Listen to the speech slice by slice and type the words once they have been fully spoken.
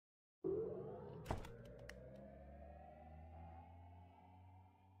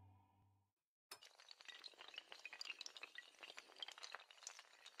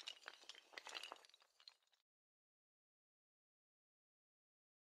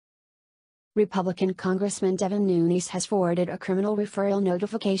Republican Congressman Devin Nunes has forwarded a criminal referral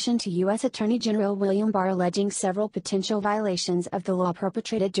notification to U.S. Attorney General William Barr alleging several potential violations of the law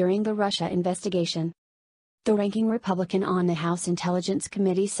perpetrated during the Russia investigation. The ranking Republican on the House Intelligence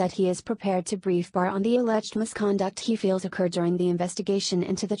Committee said he is prepared to brief Barr on the alleged misconduct he feels occurred during the investigation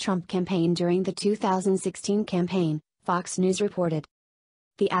into the Trump campaign during the 2016 campaign, Fox News reported.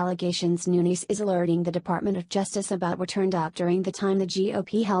 The allegations Nunes is alerting the Department of Justice about were turned up during the time the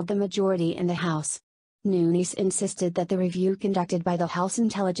GOP held the majority in the House. Nunes insisted that the review conducted by the House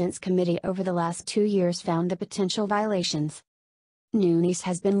Intelligence Committee over the last 2 years found the potential violations. Nunes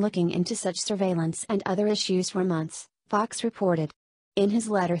has been looking into such surveillance and other issues for months, Fox reported. In his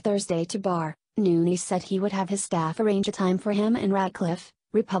letter Thursday to Barr, Nunes said he would have his staff arrange a time for him in Radcliffe,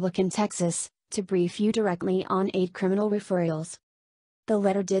 Republican Texas, to brief you directly on 8 criminal referrals. The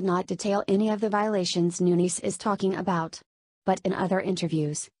letter did not detail any of the violations Nunes is talking about. But in other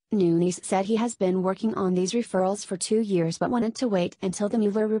interviews, Nunes said he has been working on these referrals for 2 years but wanted to wait until the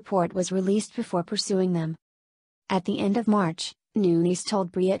Mueller report was released before pursuing them. At the end of March, Nunes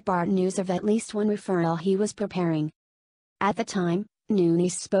told Barr News of at least one referral he was preparing. At the time,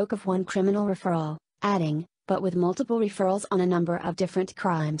 Nunes spoke of one criminal referral, adding, but with multiple referrals on a number of different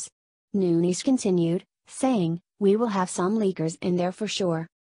crimes. Nunes continued, saying, "We will have some leakers in there for sure.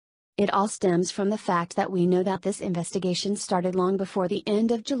 It all stems from the fact that we know that this investigation started long before the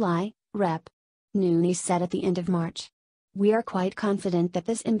end of July, Rep. Nunes said at the end of March. We are quite confident that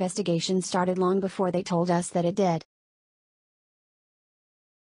this investigation started long before they told us that it did.